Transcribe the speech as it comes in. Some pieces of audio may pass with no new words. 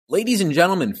Ladies and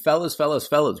gentlemen, fellas,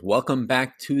 welcome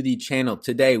back to the channel.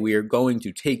 Today, we are going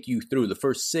to take you through the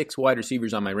first 6 wide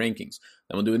receivers on my rankings.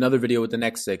 Then we'll do another video with the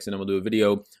next 6, and then we'll do a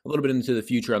video a little bit into the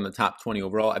future on the top 20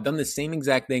 overall. I've done the same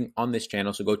exact thing on this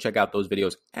channel, so go check out those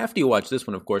videos after you watch this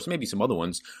one, of course, maybe some other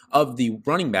ones, of the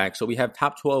running backs. So we have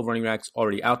top 12 running backs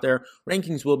already out there.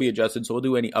 Rankings will be adjusted, so we'll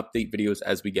do any update videos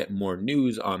as we get more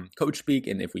news on Coach Speak,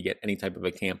 and if we get any type of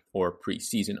a camp or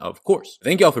preseason, of course.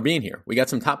 Thank y'all for being here. We got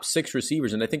some top 6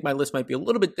 receivers, and I think my list might be a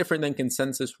little bit different than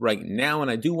consensus right now,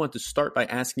 and I do want to start by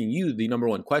asking you the number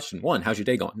one question. One, how's your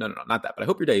day going? No, not that, but I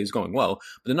hope your day is going well.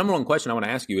 But the number one question I want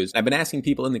to ask you is, I've been asking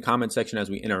people in the comment section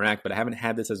as we interact, but I haven't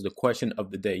had this as the question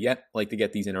of the day yet. I like to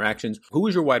get these interactions. Who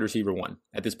is your wide receiver one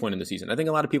at this point in the season? I think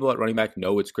a lot of people at running back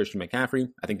know it's Christian McCaffrey.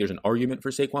 I think there's an argument for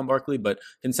Saquon Barkley, but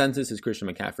consensus is Christian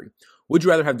McCaffrey. Would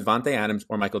you rather have Davante Adams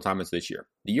or Michael Thomas this year?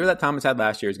 The year that Thomas had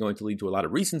last year is going to lead to a lot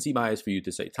of recency bias for you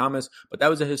to say Thomas, but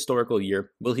that was a historical year.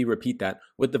 Will he repeat that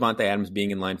with Davante Adams being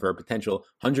in line for a potential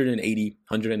 180,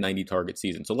 190 target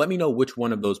season? So let me know which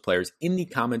one of those players in the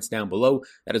comments down below.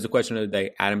 That is the question of the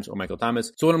day, Adams or Michael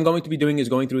Thomas. So what I'm going to be doing is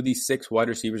going through these 6 wide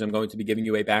receivers. I'm going to be giving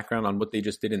you a background on what they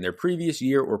just did in their previous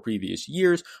year or previous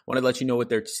years. I want to let you know what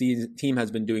their team has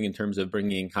been doing in terms of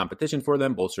bringing in competition for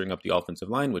them, bolstering up the offensive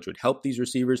line, which would help these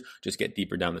receivers just get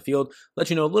deeper down the field. Let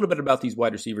you know a little bit about these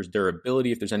wide receivers'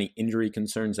 durability, if there's any injury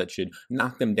concerns that should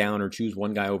knock them down or choose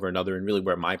one guy over another, and really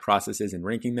where my process is in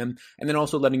ranking them. And then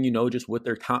also letting you know just what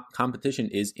their top competition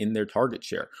is in their target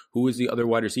share. Who is the other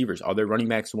wide receivers? Are their running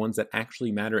backs the ones that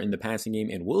actually matter in the passing game,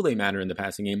 and will they matter in the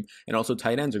passing game? And also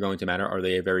tight ends are going to matter. Are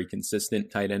they a very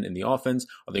consistent tight end in the offense?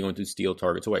 Are they going to steal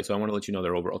targets away? So I want to let you know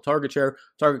their overall target share,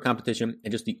 target competition,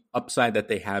 and just the upside that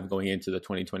they have going into the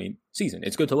 2020 season.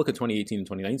 It's good to look at 2018 and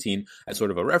 2019 as sort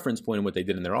of a reference point in what they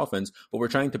did in their offense, but we're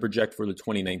trying to project for the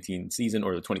 2019 season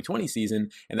or the 2020 season,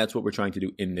 and that's what we're trying to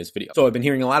do in this video. So I've been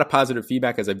hearing a lot of positive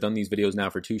feedback as I've done these videos now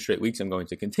for 2 straight weeks. I'm going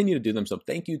to continue to do them, so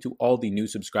thank you to all the new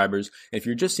subscribers. And if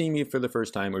you're just seeing me for the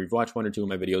first time, or you've watched 1 or 2 of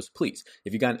my videos, please,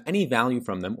 if you got any value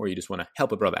from them, or you just want to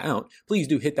help a brother out, please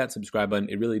do hit that subscribe button.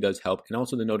 It really does help. And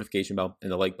also the notification bell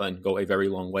and the like button go a very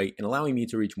long way in allowing me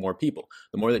to reach more people.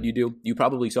 The more that you do, you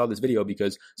probably saw this video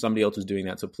because somebody else was doing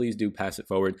that, so please do pass it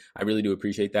forward. I really do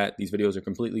appreciate that. These videos are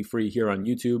completely free here on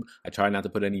YouTube. I try not to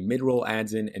put any mid-roll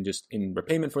ads in, and just in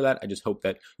repayment for that, I just hope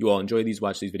that you all enjoy these,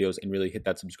 watch these videos, and really hit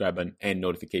that subscribe button and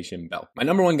notification bell. My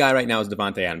number one guy right now is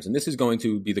Davante Adams, and this is going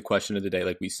to be the question of the day.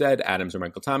 Like we said, Adams or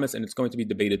Michael Thomas, and it's going to be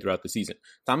debated throughout the season.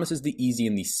 Thomas is the easy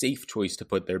and the safe choice to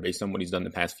put there based on what he's done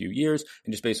the past few years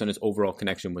and just based on his overall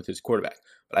connection with his quarterback.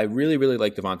 But I really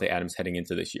like Davante Adams heading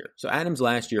into this year. So Adams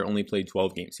last year only played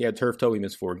 12 games. He had turf toe. He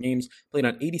missed 4 games, played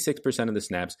on 86% of the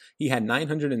snaps. He had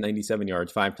 997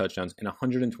 yards, 5 touchdowns, and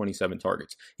 127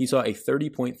 targets. He saw a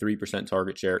 30.3%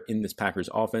 target share in this Packers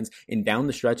offense, and down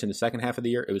the stretch in the second half of the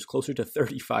year, it was closer to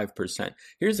 35%.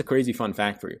 Here's a crazy fun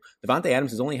fact for you. Davante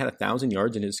Adams has only had 1,000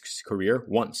 yards in his career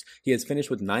once. He has finished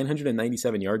with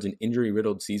 997 yards in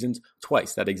injury-riddled seasons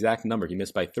twice. That exact number, he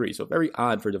missed by 3. So very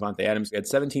odd for Davante Adams. He had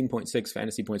 17.6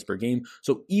 fantasy points per game.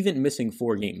 So even missing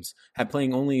 4 games,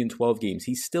 playing only in 12 games,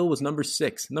 he still was number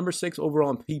 6 overall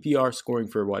in PPR scoring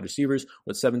for wide receivers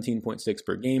with 17.6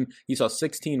 per game. He saw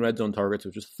 16 red zone targets,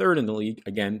 which was 3rd in the league,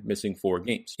 again, missing 4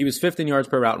 games. He was 5th in yards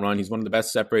per route run. He's one of the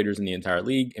best separators in the entire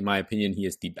league. In my opinion, he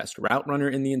is the best route runner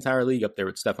in the entire league, up there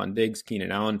with Stephon Diggs,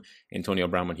 Keenan Allen, Antonio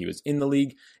Brown when he was in the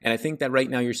league. And I think that right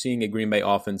now you're seeing a Green Bay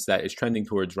offense that is trending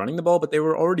towards running the ball, but they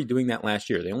were already doing that last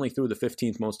year. They only threw the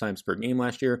 15th most times per game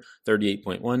last year,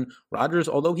 38.1. Rodgers,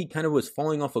 although he kind of was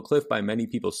falling off a cliff by many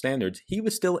people's standards, he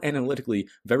was still analytically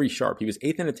very sharp. He was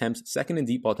 8th in attempts, 2nd in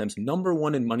deep ball attempts, number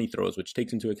 1 in money throws, which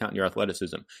takes into account your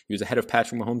athleticism. He was ahead of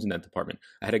Patrick Mahomes in that department,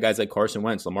 ahead of guys like Carson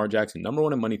Wentz, Lamar Jackson, number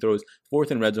 1 in money throws,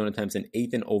 4th in red zone attempts, and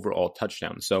 8th in overall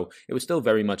touchdowns. So it was still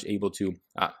very much able to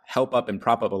help up and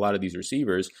prop up a lot of these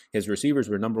receivers. His receivers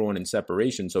were number 1 in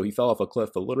separation, so he fell off a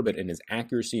cliff a little bit in his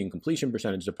accuracy and completion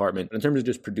percentage department. But in terms of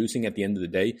just producing at the end of the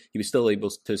day, he was still able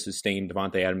to sustain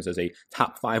Davante Adams as a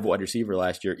top 5 wide receiver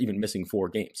last year, even missing 4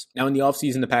 games. Now in the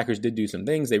offseason, the Packers did do some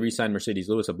things. They re-signed Mercedes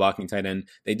Lewis, a blocking tight end.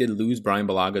 They did lose Brian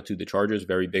Bulaga to the Chargers,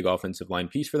 very big offensive line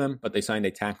piece for them, but they signed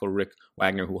a tackle, Rick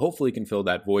Wagner, who hopefully can fill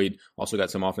that void. Also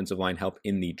got some offensive line help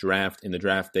in the draft. In the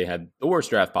draft, they had the worst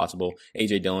draft possible.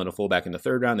 A.J. Dillon, a fullback in the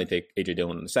 3rd round. They take A.J.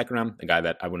 Dillon in the 2nd round, the guy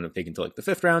that I wouldn't have taken to like the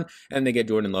 5th round, and they get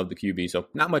Jordan Love, the QB. So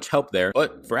not much help there.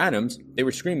 But for Adams, they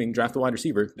were screaming, draft a wide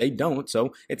receiver. They don't.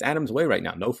 So it's Adams' way right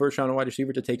now. No first round wide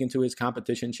receiver to take into his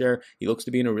competition share. He looks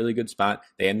to be in a really good spot.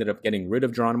 They ended up getting rid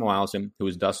of Geronimo Allison, who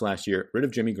was dust last year, rid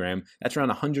of Jimmy Graham. That's around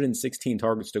 116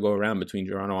 targets to go around between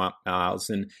Geronimo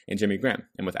Allison and Jimmy Graham.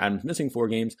 And with Adams missing 4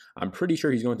 games, I'm pretty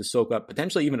sure he's going to soak up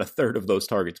potentially even a third of those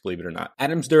targets, believe it or not.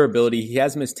 Adams' durability, he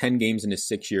has missed 10 games in his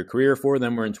 6-year career. 4 of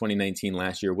them were in 2019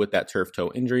 last year with that turf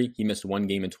toe injury. He missed 1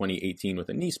 game in 2018 with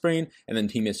a knee sprain, and then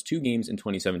he missed 2 games in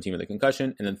 2017 with a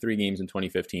concussion, and then 3 games in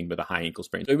 2015 with a high ankle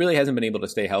sprain. So he really hasn't been able to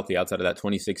stay healthy outside of that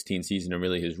 2016 season and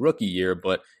really his rookie year,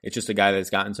 but it's just a guy that's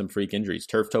gotten some freak injuries.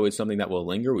 Turf toe is something that will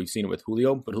linger. We've seen it with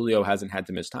Julio, but Julio hasn't had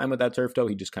to miss time with that turf toe.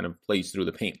 He just kind of plays through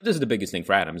the pain. This is the biggest thing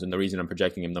for Adams, and the reason I'm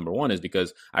projecting him number 1 is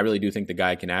because I really do think the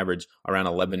guy can average around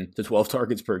 11 to 12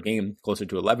 targets per game, closer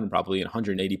to 11 probably, and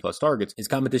 180 plus targets. His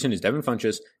competition is Devin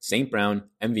Funchess, St. Brown,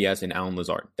 MVS, and Allen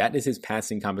Lazard. That is his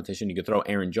passing competition. You could throw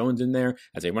Aaron Jones in there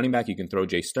as a running back. You can throw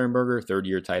Jay Sternberger,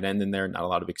 3rd-year tight end in there, not a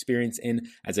lot of experience in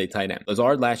as a tight end.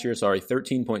 Lazard last year,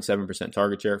 13.7%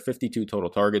 target share, 52 total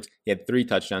targets. He had 3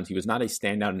 touchdowns. He was not a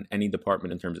standout in any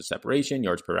department in terms of separation,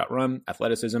 yards per route run,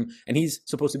 athleticism, and he's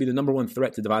supposed to be the number 1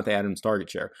 threat to Davante Adams' target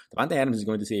share. Davante Adams is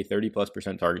going to see a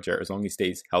 30+% target share as long as he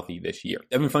stays healthy this year.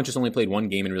 Devin Funchess only played 1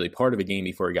 game and really part of a game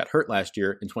before he got hurt last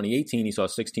year. In 2018, he saw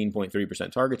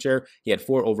 16.3% target share. He had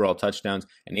 4 overall touchdowns,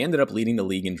 and he ended up leading the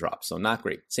league in drops, so not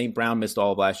great. St. Brown missed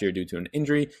all of last year due to an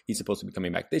injury. He's supposed to be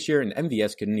coming back this year, and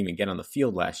MVS couldn't even get on the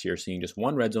field last year, seeing just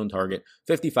 1 red zone target,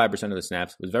 55% of the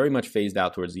snaps, was very much phased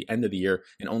out towards the end of the year,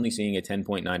 and only seeing a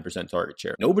 10.9% target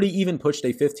share. Nobody even pushed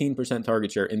a 15%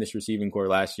 target share in this receiving core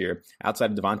last year,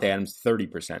 outside of Davante Adams,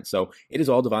 30%. So it is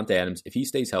all Davante Adams. If he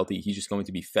stays healthy, he's just going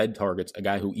to be fed targets, a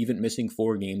guy who even missing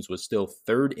 4 games was still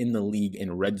 3rd in the league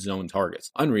in red zone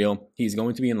targets. Unreal. He's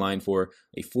going to be in line for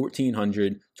a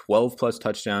 1,400, 12-plus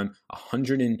touchdown,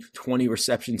 120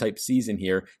 reception type season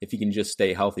here if he can just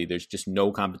stay healthy. There's just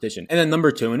no competition. And then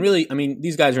number 2, and really, I mean,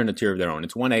 these guys are in a tier of their own.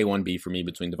 It's 1A, 1B for me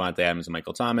between Davante Adams and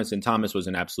Michael Thomas, and Thomas was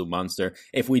an absolute monster.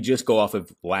 If we just go off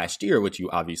of last year, which you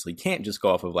obviously can't just go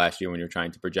off of last year when you're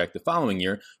trying to project the following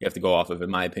year, you have to go off of, in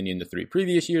my opinion, the 3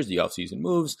 previous years, the offseason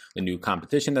moves, the new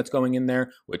competition that's going in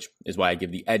there, which is why I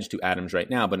give the edge to Adams right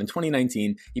now. But in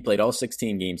 2019, he played all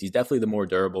 16 games. He's definitely the more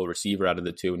durable receiver out of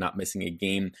the 2, not missing a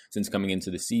game since coming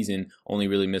into the season. Only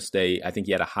really missed I think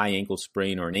he had a high ankle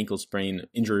sprain or an ankle sprain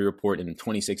injury report in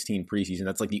 2016 preseason.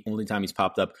 That's like the only time he's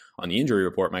popped up on the injury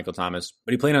report, Michael Thomas.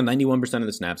 But he played on 91% of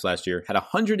the snaps last year, had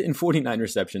 149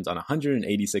 receptions on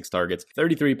 186 targets,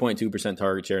 33.2%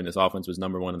 target share, and this offense was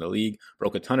number 1 in the league,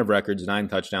 broke a ton of records, 9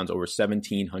 touchdowns, over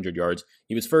 1,700 yards.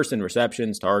 He was 1st in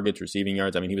receptions, targets, receiving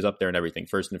yards. I mean, he was up there in everything.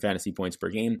 1st in fantasy points per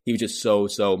game. He was just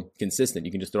so consistent.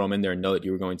 You can just throw him in there and know that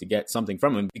you were going to get something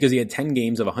from him because he had 10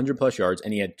 games of 100+ yards,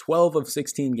 and he had 12 of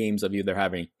 16 games of either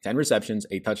having 10 receptions,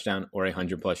 a touchdown, or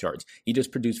 100+ yards. He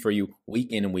just produced for you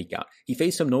week in and week out. He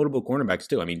faced some notable cornerbacks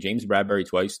too. I mean, James Bradbury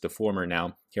twice, the former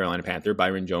now Carolina Panther,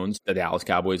 Byron Jones, the Dallas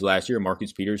Cowboys last year,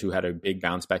 Marcus Peters, who had a big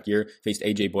bounce back year, faced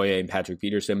AJ Boye and Patrick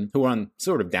Peterson, who were on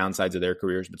sort of downsides of their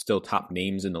careers, but still top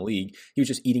names in the league. He was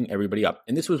just eating everybody up.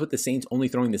 And this was with the Saints only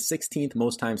throwing the 16th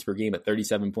most times per game at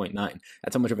 37.9.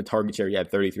 That's how much of a target share he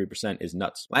had. 33% is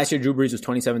nuts. Last year, Drew Brees was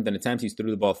 27th in attempts. He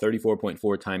threw the ball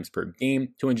 34.4 times per game,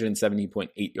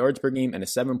 270.8 yards per game, and a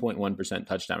 7.1%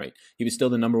 touchdown rate. He was still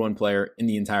the number 1 player in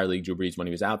the entire league, Drew Brees, when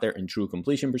he was out there in true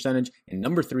completion percentage, and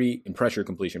number 3 in pressure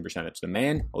completion percentage. The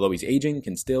man, although he's aging,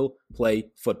 can still play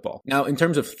football. Now, in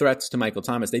terms of threats to Michael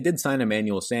Thomas, they did sign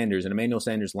Emmanuel Sanders, and Emmanuel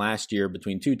Sanders last year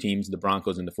between 2 teams, the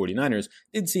Broncos and the 49ers,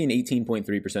 did see an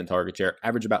 18.3% target share,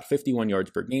 average about 51 yards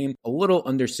per game, a little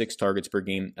under 6 targets per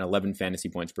game, and 11 fantasy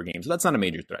points per game. So that's not a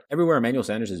major threat. Everywhere Emmanuel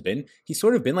Sanders has been, he's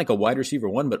sort of been like a wide receiver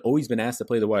 1, but always been asked to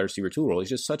play the wide receiver 2 role. He's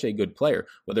just such a good player,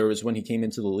 whether it was when he came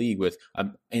into the league with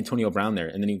Antonio Brown there,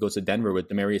 and then he goes to Denver with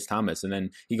Demaryius Thomas, and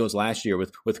then he goes last year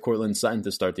with Courtland Sutton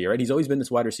to start the year, right? He's always been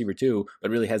this wide receiver 2,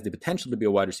 but really has the potential to be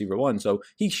a wide receiver 1, so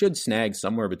he should snag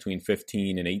somewhere between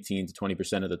 15 and 18 to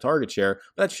 20% of the target share,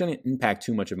 but that shouldn't impact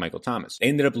too much of Michael Thomas. They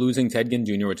ended up losing Ted Ginn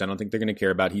Jr., which I don't think they're going to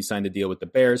care about. He signed a deal with the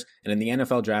Bears, and in the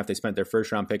NFL draft, they spent their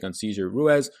 1st-round pick on Cesar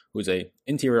Ruiz, who's a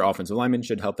interior offensive lineman,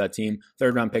 should help that team.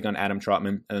 3rd-round pick on Adam Trautman,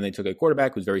 and then they took a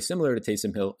quarterback who's very similar to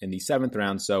Taysom Hill in the 7th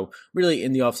round. So really,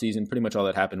 in the offseason, pretty much all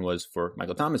that happened was for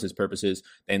Michael Thomas's purposes.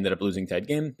 They ended up losing Ted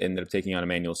Ginn. They ended up taking on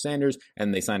Emmanuel Sanders,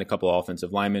 and they signed a couple of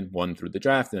offensive linemen, one through the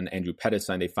draft, and then Andrew Pettis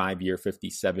signed a 5-year,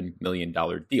 $57 million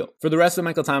deal. For the rest of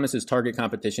Michael Thomas's target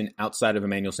competition outside of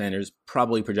Emmanuel Sanders,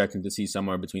 probably projecting to see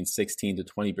somewhere between 16 to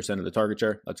 20% of the target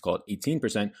share. Let's call it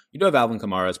 18%. You do have Alvin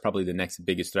Kamara as probably the next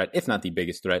biggest threat, if not the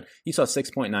biggest threat. He saw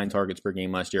 6.9 targets per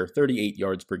game last year, 38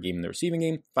 yards per game in the receiving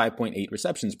game, 5.8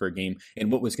 receptions per game, in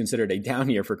what was considered a down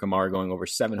year for Kamara, going over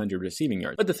 700 receiving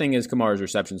yards. But the thing is, Kamara's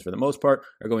receptions for the most part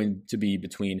are going to be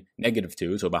between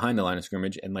 -2, so behind the line of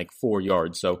scrimmage, and like 4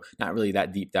 yards, so not really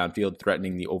that deep downfield,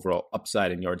 threatening the overall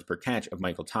upside in yards per catch of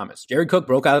Michael Thomas. Jared Cook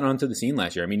broke out onto the scene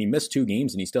last year. I mean, he missed 2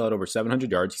 games and he still had over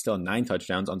 700 yards. He still had 9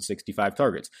 touchdowns on 65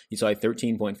 targets. He saw a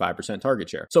 13.5% target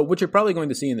share. So what you're probably going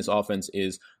to see in this offense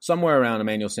is somewhere around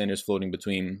Emmanuel Sanders floating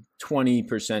between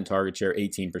 20% target share,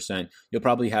 18%. You'll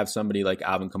probably have somebody like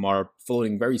Alvin Kamara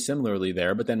floating very similarly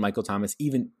there, but then Michael Thomas,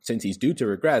 even since he's due to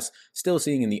regress, still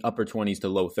seeing in the upper 20s to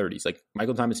low 30s. Like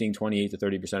Michael Thomas seeing 28 to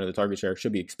 30% of the target share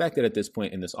should be expected at this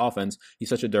point in this offense. He's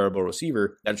such a durable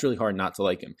receiver that it's really hard not to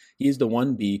like him. He is the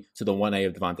 1B to the 1A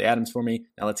of Davante Adams for me.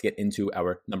 Now let's get into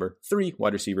our number 3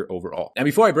 wide receiver overall. Now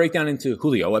before I break down into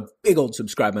Julio, a big old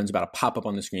subscribe button is about to pop up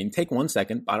on the screen. Take 1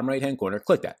 second, bottom right hand corner,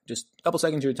 click that. Just a couple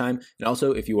seconds of your time. And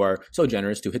also, if you are so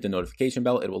generous to hit the notification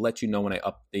bell, it will let you know when I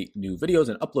update new videos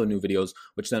and upload new videos,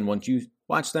 which then once you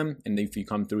watch them, and if you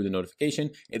come through the notification,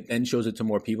 it then shows it to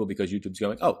more people because YouTube's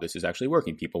going, oh, this is actually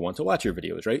working. People want to watch your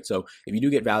videos, right? So if you do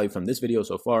get value from this video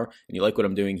so far and you like what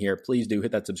I'm doing here, please do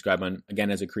hit that subscribe button.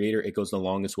 Again, as a creator, it goes the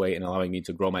longest way in allowing me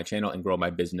to grow my channel and grow my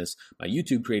business, my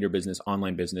YouTube creator business,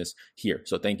 online business here.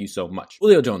 So thank you so much.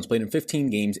 Julio Jones played in 15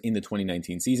 games in the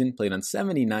 2019 season, played on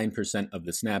 79% of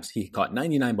the snaps. He caught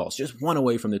 99 balls, just 1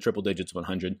 away from the triple digits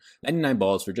 100, 99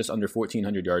 balls for just under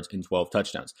 1,400 yards and 12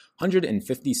 touchdowns,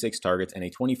 156 targets, and a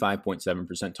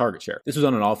 25.7% target share. This was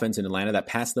on an offense in Atlanta that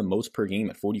passed the most per game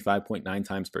at 45.9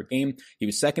 times per game. He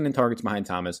was second in targets behind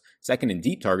Thomas, second in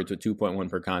deep targets with 2.1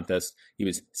 per contest. He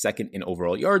was second in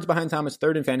overall yards behind Thomas,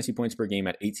 third in fantasy points per game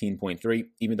at 18.3,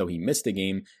 even though he missed a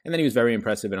game. And then he was very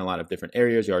impressive in a lot of different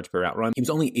areas, yards per route run. He was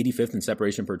only 85th in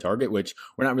separation per target, which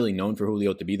we're not really known for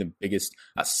Julio to be the biggest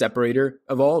separator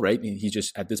of all, right? He's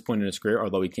just at this point in his career,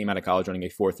 although he came out of college running a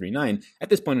 4.39, at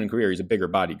this point in his career, he's a bigger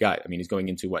body guy. I mean, he's going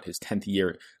into his 10th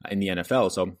year in the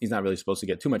NFL, so he's not really supposed to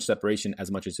get too much separation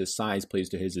as much as his size plays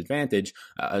to his advantage,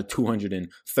 a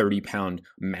 230-pound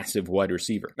massive wide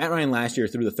receiver. Matt Ryan last year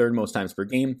threw the 3rd most times per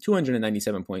game,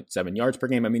 297.7 yards per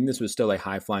game. I mean, this was still a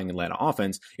high-flying Atlanta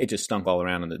offense. It just stunk all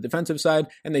around on the defensive side,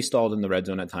 and they stalled in the red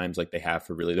zone at times like they have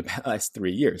for really the past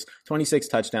 3 years. 26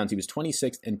 touchdowns. He was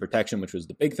 26th in protection, which was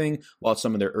the big thing, while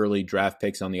some of their early draft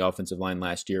picks on the offensive line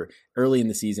last year, early in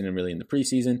the season and really in the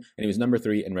preseason, and he was number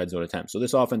 3 in red zone attempts. So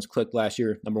this offense clicked last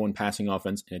year, number 1 passing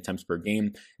offense in attempts per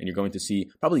game, and you're going to see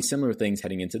probably similar things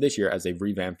heading into this year as they've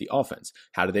revamped the offense.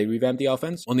 How did they revamp the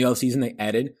offense? On the offseason, they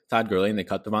added Todd Gurley and they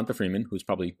cut Devonta Freeman, who's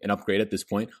probably an upgrade at this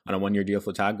point, on a 1-year deal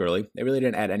for Todd Gurley. They really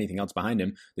didn't add anything else behind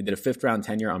him. They did a 5th-round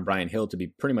tenure on Brian Hill to be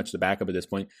pretty much the backup at this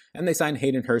point, and they signed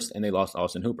Hayden Hurst and they lost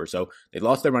Austin Hooper. So they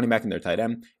lost their running back and their tight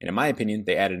end, and in my opinion,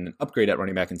 they added an upgrade at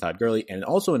running back in Todd Gurley, and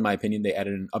also in my opinion, they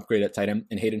added an upgrade at tight end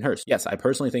in Hayden Hurst. Yes, I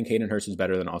personally think Hayden Hurst is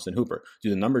better than Austin Hooper. Do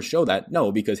the numbers show that?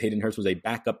 No, because Hayden Hurst was a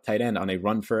backup tight end on a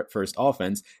run-first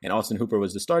offense, and Austin Hooper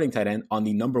was the starting tight end on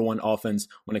the number 1 offense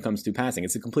when it comes to passing.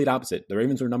 It's the complete opposite. The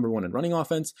Ravens were number 1 in running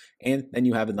offense, and then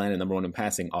you have Atlanta number 1 in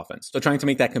passing offense. So trying to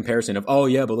make that comparison of, oh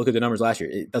yeah, but look at the numbers last year,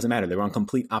 it doesn't matter. They were on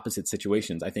complete opposite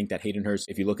situations. I think that Hayden Hurst,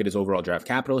 if you look at his overall draft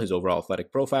capital, his overall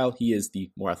athletic profile, he is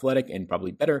the more athletic and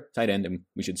probably better tight end, and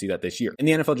we should see that this year. In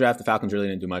the NFL draft, the Falcons really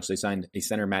didn't do much. They signed a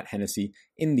center, Matt Hennessy,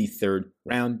 in the 3rd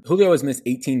round. Julio has missed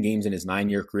 18 games in his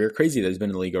 9-year career. Crazy that he's been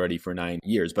in the league already for 9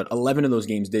 years, but 11 of those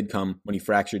games did come when he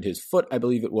fractured his foot, I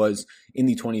believe it was, in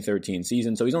the 2013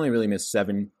 season. So he's only really missed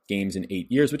 7 games in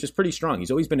 8 years, which is pretty strong.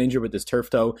 He's always been injured with this turf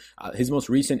toe. His most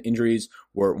recent injuries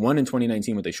were 1 in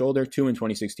 2019 with a shoulder, 2 in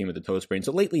 2016 with a toe sprain.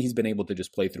 So lately he's been able to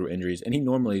just play through injuries, and he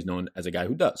normally is known as a guy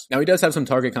who does. Now he does have some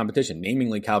target competition,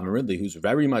 namely Calvin Ridley, who's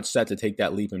very much set to take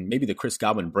that leap and maybe the Chris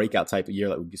Godwin breakout type of year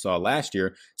that we saw last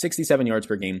year. 67 yards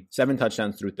per game, 7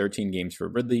 touchdowns through 13 games for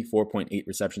Ridley, 4.8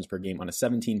 receptions per game on a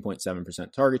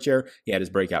 17.7% target share. He had his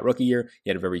breakout rookie year. He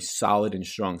had a very solid and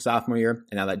strong sophomore year,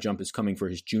 and now that jump is coming for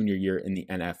his junior year in the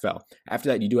NFL. After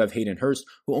that, you do have Hayden Hurst,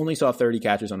 who only saw 30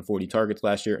 catches on 40 targets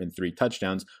last year and 3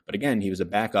 touchdowns, but again, he was a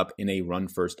backup in a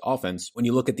run-first offense. When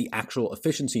you look at the actual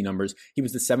efficiency numbers, he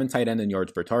was the 7th tight end in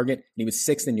yards per target, and he was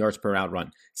 6th in yards per route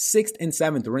run. 6th and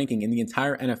 7th ranking in the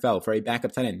entire NFL for a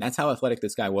backup tight end. That's how athletic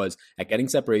this guy was at getting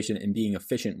separation and being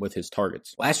efficient with his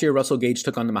targets. Last year, Russell Gage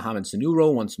took on the Mohamed Sanu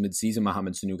role once midseason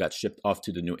Mohamed Sanu got shipped off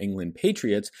to the New England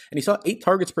Patriots, and he saw 8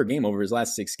 targets per game over his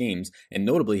last 6 games, and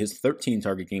notably his 13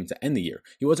 target game to end the year.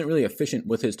 He wasn't really efficient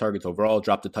with his targets overall,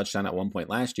 dropped a touchdown at one point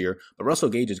last year, but Russell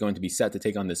Gage is going to be set to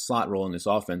take on this slot role in this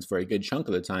offense for a good chunk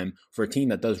of the time for a team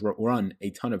that does run a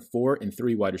ton of 4 and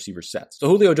 3 wide receiver sets. So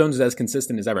Julio Jones is as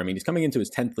consistent as ever. I mean, he's coming into his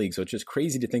 10th league, so it's just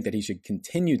crazy to think that he should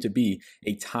continue to be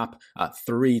a top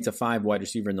 3 to 5 5 wide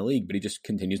receiver in the league, but he just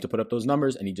continues to put up those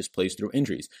numbers and he just plays through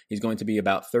injuries. He's going to be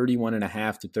about 31 and a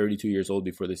half to 32 years old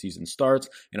before the season starts.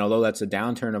 And although that's a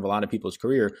downturn of a lot of people's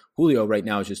career, Julio right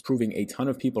now is just proving a ton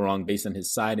of people wrong based on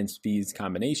his side and speeds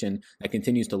combination that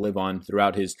continues to live on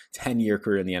throughout his 10-year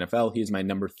career in the NFL. He is my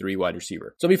number 3 wide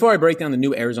receiver. So before I break down the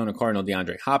new Arizona Cardinal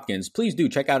DeAndre Hopkins, please do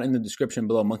check out in the description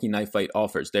below Monkey Knife Fight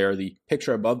offers. They are the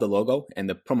picture above the logo and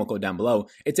the promo code down below.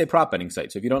 It's a prop betting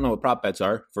site. So if you don't know what prop bets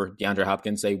are for DeAndre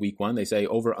Hopkins, say week 1, they say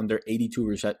over under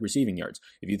 82 receiving yards.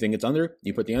 If you think it's under,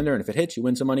 you put the under, and if it hits, you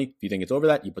win some money. If you think it's over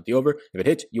that, you put the over. If it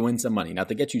hits, you win some money. Now,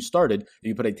 to get you started, if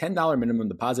you put a $10 minimum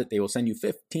deposit, they will send you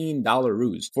 $15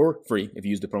 ruse for free if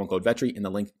you use the promo code VETRI in the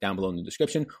link down below in the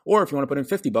description. Or if you want to put in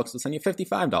 $50, they'll send you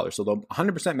 $55. So they'll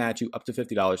 100% match you up to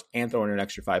 $50 and throw in an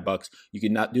extra $5. You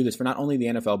can not do this for not only the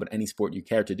NFL, but any sport you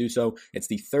care to do so. It's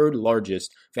the 3rd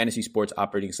largest fantasy sports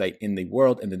operating site in the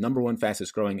world and the number 1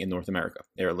 fastest growing in North America.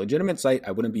 They're a legitimate site.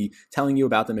 I wouldn't be telling you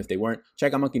about them if they weren't.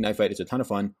 Check out Monkey Knife Fight. It's a ton of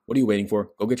fun. What are you waiting for?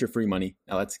 Go get your free money.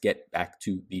 Now let's get back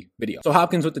to the video. So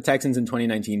Hopkins with the Texans in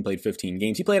 2019 played 15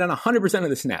 games. He played on 100% of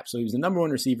the snaps. So he was the number 1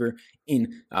 receiver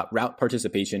in route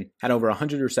participation, had over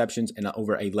 100 receptions and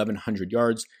over 1,100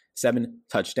 yards. 7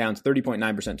 touchdowns,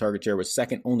 30.9% target share, was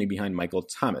second only behind Michael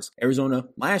Thomas. Arizona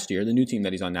last year, the new team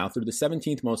that he's on now, threw the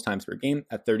 17th most times per game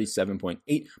at 37.8,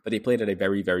 but they played at a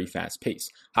very, very fast pace.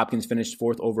 Hopkins finished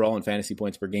 4th overall in fantasy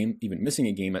points per game, even missing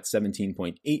a game at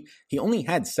 17.8. He only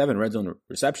had 7 red zone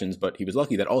receptions, but he was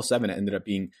lucky that all 7 ended up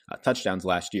being touchdowns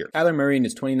last year. Kyler Murray in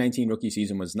his 2019 rookie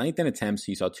season was 9th in attempts.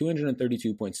 He saw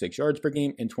 232.6 yards per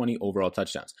game and 20 overall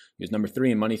touchdowns. He was number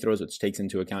 3 in money throws, which takes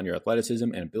into account your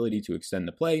athleticism and ability to extend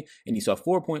the play. And he saw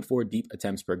 4.4 deep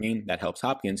attempts per game. That helps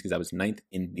Hopkins because that was 9th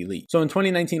in the league. So in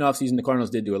 2019 offseason, the Cardinals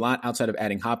did do a lot. Outside of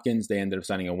adding Hopkins, they ended up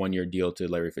signing a 1-year deal to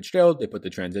Larry Fitzgerald. They put the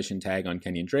transition tag on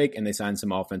Kenyon Drake, and they signed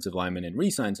some offensive linemen and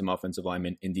re-signed some offensive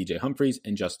linemen in DJ Humphries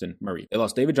and Justin Murray. They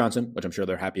lost David Johnson, which I'm sure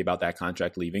they're happy about that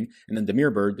contract leaving. And then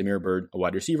Damiere Byrd, a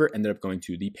wide receiver, ended up going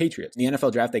to the Patriots. In the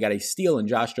NFL draft, they got a steal in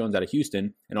Josh Jones out of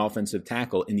Houston, an offensive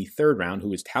tackle in the 3rd round, who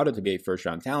was touted to be a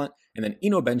first-round talent. And then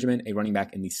Eno Benjamin, a running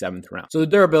back in the 7th round. So the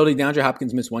durability, DeAndre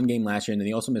Hopkins missed 1 game last year, and then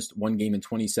he also missed 1 game in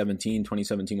 2017.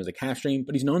 2017 was a calf strain,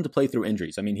 but he's known to play through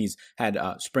injuries. I mean, he's had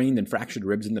sprained and fractured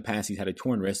ribs in the past. He's had a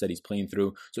torn wrist that he's playing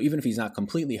through. So even if he's not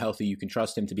completely healthy, you can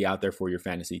trust him to be out there for your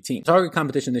fantasy team. Target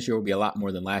competition this year will be a lot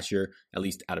more than last year, at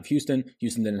least out of Houston.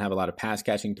 Houston didn't have a lot of pass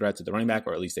catching threats at the running back,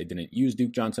 or at least they didn't use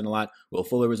Duke Johnson a lot. Will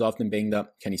Fuller was often banged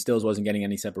up. Kenny Stills wasn't getting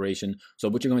any separation. So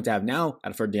what you're going to have now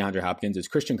for DeAndre Hopkins is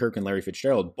Christian Kirk and Larry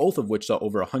Fitzgerald, both of which saw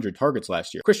over 100 targets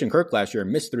last year. Christian Kirk last year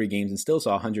missed 3 games and still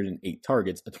saw 108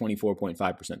 targets, a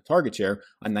 24.5% target share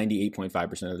on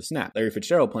 98.5% of the snap. Larry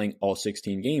Fitzgerald playing all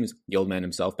 16 games, the old man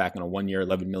himself back on a 1-year,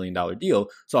 $11 million deal,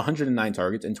 saw 109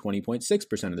 targets and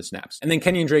 20.6% of the snaps. And then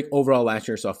Kenyon Drake overall last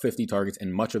year saw 50 targets,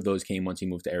 and much of those came once he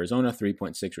moved to Arizona,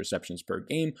 3.6 receptions per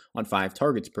game on 5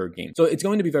 targets per game. So it's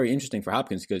going to be very interesting for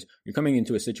Hopkins because you're coming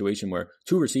into a situation where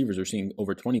 2 receivers are seeing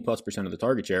over 20+% of the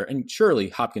target share, and surely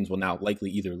Hopkins will now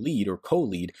likely either lead or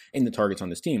co-lead in the targets on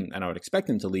this team, and I would expect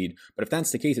him to lead. But if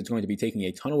that's the case, it's going to be taking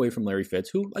a ton away from Larry Fitz,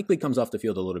 who likely comes off the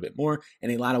field a little bit more,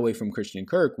 and a lot away from Christian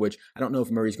Kirk, which I don't know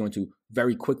if Murray's going to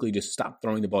very quickly just stop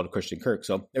throwing the ball to Christian Kirk.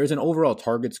 So there is an overall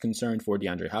targets concern for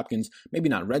DeAndre Hopkins, maybe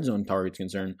not red zone targets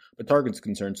concern, but targets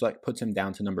concern. So that puts him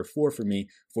down to number 4 for me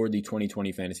for the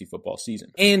 2020 fantasy football season.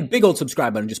 And big old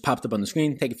subscribe button just popped up on the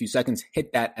screen. Take a few seconds,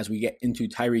 hit that as we get into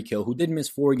Tyreek Hill, who did miss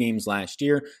 4 games last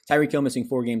year. Tyreek Hill missing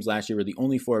 4 games last year were the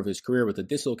only 4 of his career with a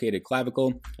dislocated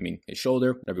clavicle, his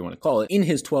shoulder, whatever you want to call it. In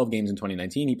his 12 games in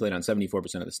 2019, he played on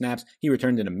 74% of the snaps. He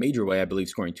returned in a major way, I believe,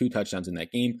 scoring 2 touchdowns in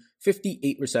that game,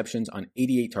 58 receptions on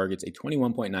 88 targets, a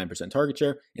 21.9% target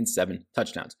share, and 7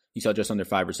 touchdowns. He saw just under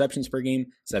 5 receptions per game,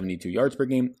 72 yards per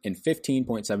game, and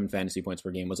 15.7 fantasy points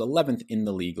per game, was 11th in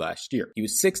the league last year. He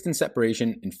was 6th in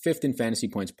separation and 5th in fantasy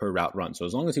points per route run. So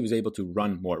as long as he was able to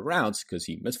run more routes, because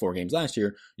he missed 4 games last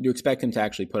year, you do expect him to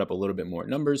actually put up a little bit more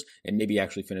numbers and maybe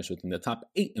actually finish within the top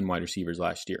 8 in wide receivers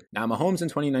last year. Now, Mahomes in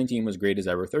 2019 was great as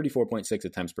ever, 34.6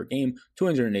 attempts per game,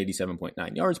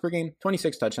 287.9 yards per game,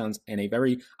 26 touchdowns, and a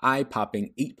very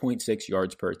eye-popping 8.6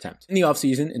 yards per attempt. In the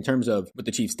offseason, in terms of what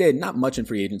the Chiefs did, not much in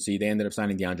free agency. They ended up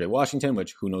signing DeAndre Washington,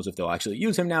 which who knows if they'll actually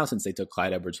use him now since they took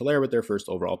Clyde Edwards-Helaire with their first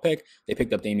overall pick. They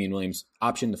picked up Damian Williams'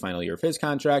 option the final year of his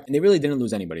contract, and they really didn't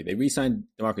lose anybody. They re-signed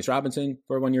Demarcus Robinson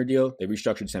for a 1-year deal. They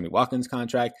restructured Sammy Watkins'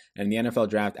 contract, and in the NFL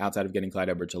draft, outside of getting Clyde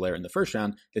Edwards-Helaire in the first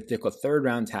round, they took a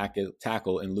 3rd-round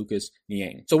tackle in Lucas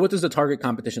Niang. So what does the target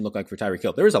competition look like for Tyreek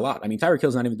Hill? There is a lot. Tyreek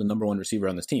Hill's not even the number 1 receiver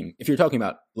on this team. If you're talking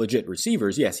about legit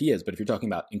receivers, yes, he is. But if you're talking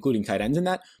about including tight ends in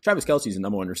that, Travis Kelce's the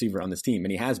number 1 receiver on this team,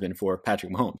 and he has been for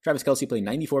Patrick Mahomes. him. Travis Kelce played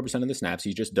 94% of the snaps.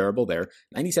 He's just durable there.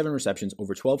 97 receptions,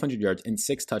 over 1,200 yards, and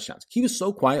 6 touchdowns. He was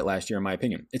so quiet last year, in my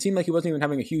opinion. It seemed like he wasn't even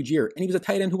having a huge year, and he was a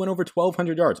tight end who went over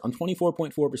 1,200 yards on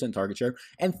 24.4% target share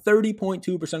and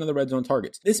 30.2% of the red zone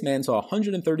targets. This man saw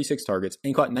 136 targets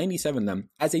and caught 97 of them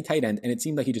as a tight end, and it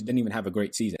seemed like he just didn't even have a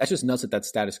great season. That's just nuts that that's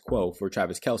status quo for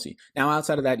Travis Kelce. Now,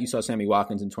 outside of that, you saw Sammy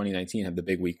Watkins in 2019 have the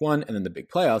big week 1 and then the big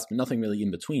playoffs, but nothing really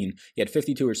in between. He had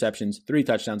 52 receptions, 3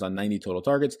 touchdowns on 90 total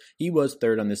targets. He was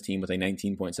third on this team with a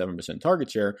 19.7%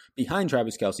 target share behind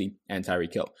Travis Kelce and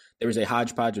Tyreek Hill. There was a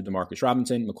hodgepodge of Demarcus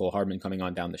Robinson, Mecole Hardman coming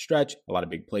on down the stretch, a lot of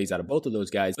big plays out of both of those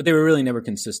guys, but they were really never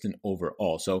consistent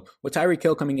overall. So with Tyreek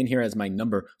Hill coming in here as my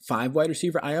number 5 wide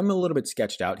receiver, I am a little bit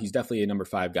sketched out. He's definitely a number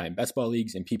 5 guy in best ball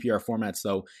leagues. In PPR formats,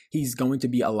 though, he's going to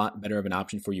be a lot better of an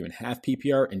option for you in half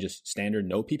PPR and just standard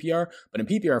no PPR. But in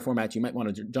PPR formats, you might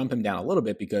want to jump him down a little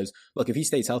bit because, look, if he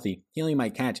stays healthy, he only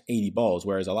might catch 80 balls,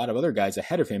 whereas a lot of other guys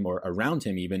ahead of him or around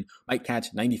him even might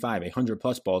catch 95, 100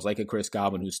 plus balls, like a Chris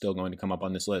Godwin, who's still going to come up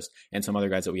on this list, and some other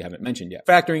guys that we haven't mentioned yet.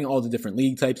 Factoring all the different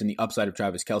league types and the upside of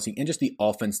Travis Kelce and just the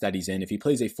offense that he's in, if he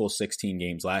plays a full 16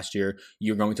 games last year,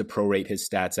 you're going to prorate his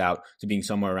stats out to being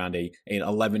somewhere around an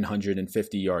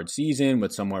 1,150 yard season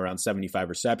with somewhere around 75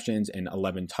 receptions and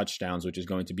 11 touchdowns, which is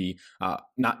going to be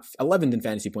not 11th in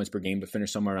fantasy points per game, but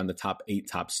finish somewhere around the top 8,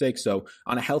 top 6. So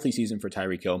on a healthy season for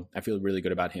Tyreek Hill, I feel really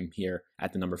good about him here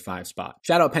at the number 5 spot.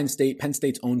 Shout out Penn State. Penn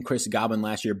State's own Chris Godwin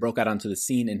last year broke out onto the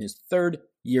scene in his 3rd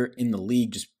year in the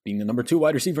league, just being the number 2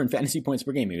 wide receiver in fantasy points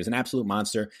per game. He was an absolute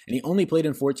monster, and he only played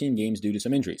in 14 games due to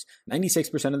some injuries.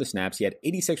 96% of the snaps, he had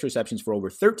 86 receptions for over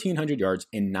 1,300 yards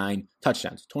and 9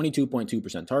 touchdowns,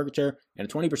 22.2% target share, and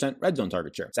a 20% red zone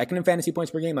target share. Second in fantasy points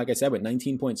per game, like I said, with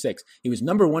 19.6. He was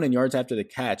number 1 in yards after the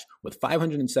catch with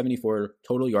 574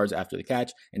 total yards after the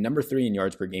catch, and number 3 in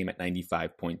yards per game at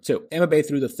 95.2. Tampa Bay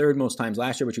threw the 3rd most times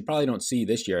last year, which you probably don't see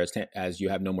this year as you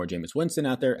have no more Jameis Winston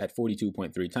out there at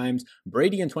 42.3 times.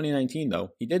 Brady in 2019,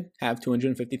 though, he did have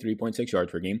 253.6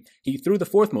 yards per game. He threw the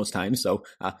 4th most times, so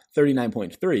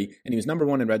 39.3, and he was number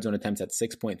 1 in red zone attempts at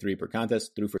 6.3 per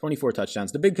contest, threw for 24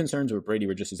 touchdowns. The big concerns with Brady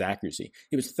were just his accuracy.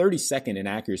 He was 32nd in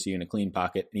accuracy in a clean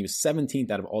pocket, and he was 17th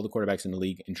out of all the quarterbacks in the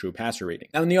league in true passer rating.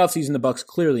 Now, in the offseason, the Bucs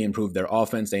clearly improved their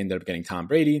offense. They ended up getting Tom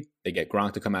Brady. They get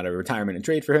Gronk to come out of retirement and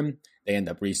trade for him. They end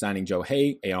up re-signing Joe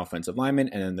Hay, an offensive lineman.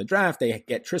 And in the draft, they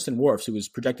get Tristan Wirfs, who was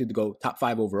projected to go top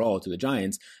 5 overall to the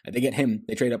Giants. And they get him.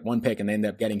 They trade up 1 pick, and they end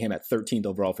up getting him at 13th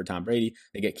overall for Tom Brady.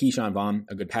 They get Keyshawn Vaughn,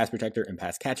 a good pass protector and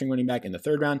pass catching running back in the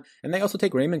 3rd round. And they also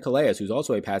take Raymond Calais, who's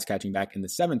also a pass catching back in the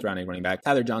 7th round, a running back.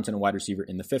 Tyler Johnson, a wide receiver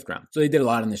in the 5th round. So they did a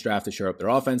lot in this draft to shore up their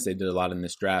offense. They did a lot in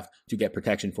this draft to get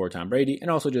protection for Tom Brady and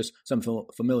also just some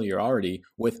familiarity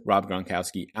with Rob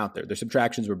Gronkowski out there. Their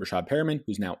subtractions were Brashad Perriman,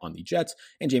 who's now on the Jets,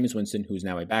 and Jameis Winston, who's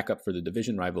now a backup for the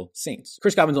division rival Saints.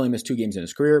 Chris Godwin's only missed 2 games in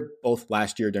his career, both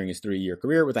last year during his 3-year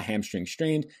career with a hamstring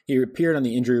strained. He appeared on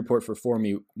the injury report for 4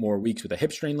 more weeks with a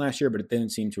hip strain last year, but it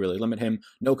didn't seem to really limit him.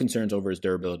 No concerns over his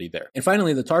durability there. And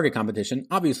finally, the target competition.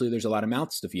 Obviously, there's a lot of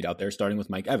mouths to feed out there, starting with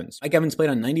Mike Evans. Mike Evans played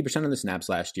on 90% of the snaps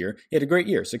last year. He had a great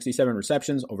year, 67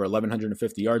 receptions, over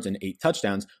 1,150 yards, and 8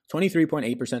 touchdowns,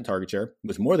 23.8% target share,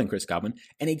 was more than Chris Godwin,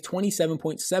 and a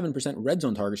 27.7% red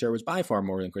zone target share was by far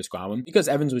more than Chris Godwin because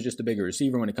Evans was just a bigger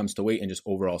receiver when it comes to weight and just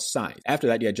overall size. After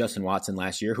that, you had Justin Watson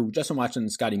last year, who Justin Watson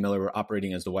and Scotty Miller were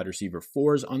operating as the wide receiver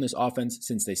 4s on this offense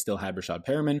since they still had Brashad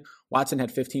Perriman. Watson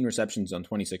had 15 receptions on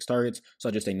 26 targets,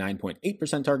 saw just a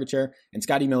 9.8% target share, and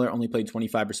Scotty Miller only played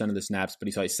 25% of the snaps, but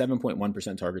he saw a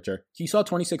 7.1% target share. He saw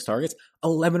 26 targets,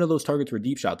 11 of those targets were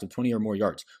deep shots of 20 or more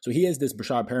yards. So he is this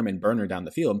Brashad Perriman burner down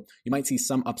the field. You might see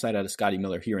some upside out of Scotty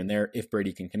Miller here and there if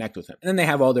Brady can connect with him. And then they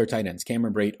have all their tight ends,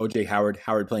 Cameron Brate, OJ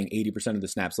Howard playing 80% of the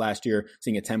snaps last year,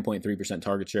 seeing a 10.3%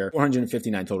 target share,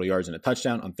 459 total yards and a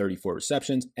touchdown on 34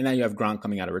 receptions. And now you have Gronk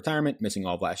coming out of retirement, missing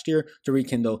all of last year, to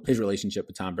rekindle his relationship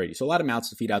with Tom Brady. So a lot of mouths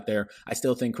to feed out there. I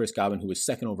still think Chris Godwin, who was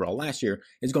 2nd overall last year,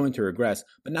 is going to regress,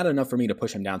 but not enough for me to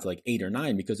push him down to like 8 or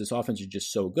 9 because this offense is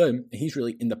just so good. And he's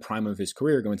really in the prime of his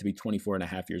career, going to be 24 and a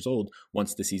half years old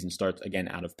once the season starts again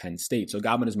out of Penn State. So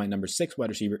Godwin is my number 6 wide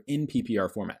receiver in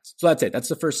PPR formats. So that's it. That's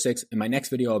the first 6. In my next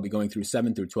video, I'll be going through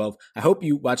 7 through 12. I hope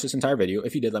you watched this entire video.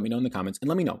 If you did, let me know in the comments, and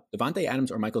let me know, Davante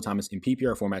Adams or Michael Thomas in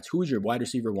PPR formats, who is your wide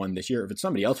receiver 1 this year? If it's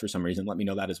somebody else for some reason, let me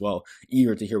know that as well.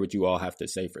 Eager to hear what you all have to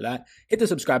say for that. Hit the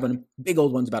subscribe button. Big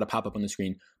old one's about to pop up on the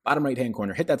screen. Bottom right-hand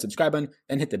corner, hit that subscribe button,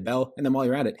 then hit the bell, and then while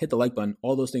you're at it, hit the like button.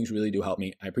 All those things really do help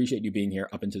me. I appreciate you being here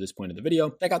up until this point of the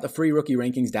video. Check out the free rookie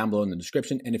rankings down below in the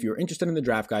description, and if you're interested in the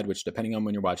draft guide, which depending on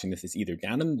when you're watching this is either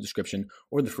down in the description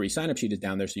or the free sign-up sheet is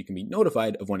down there so you can be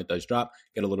notified of when it does drop,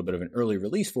 get a little bit of an early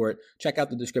release for it, check out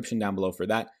the description down below for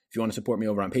that. If you want to support me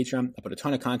over on Patreon, I put a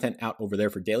ton of content out over there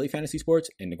for daily fantasy sports,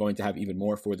 and they're going to have even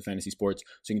more for the fantasy sports,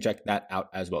 so you can check that out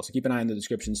as well. So keep an eye on the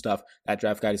description stuff. That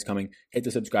draft guide is coming. Hit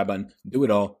the subscribe button. Do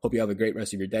it all. Hope you have a great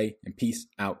rest of your day, and peace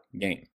out, gang.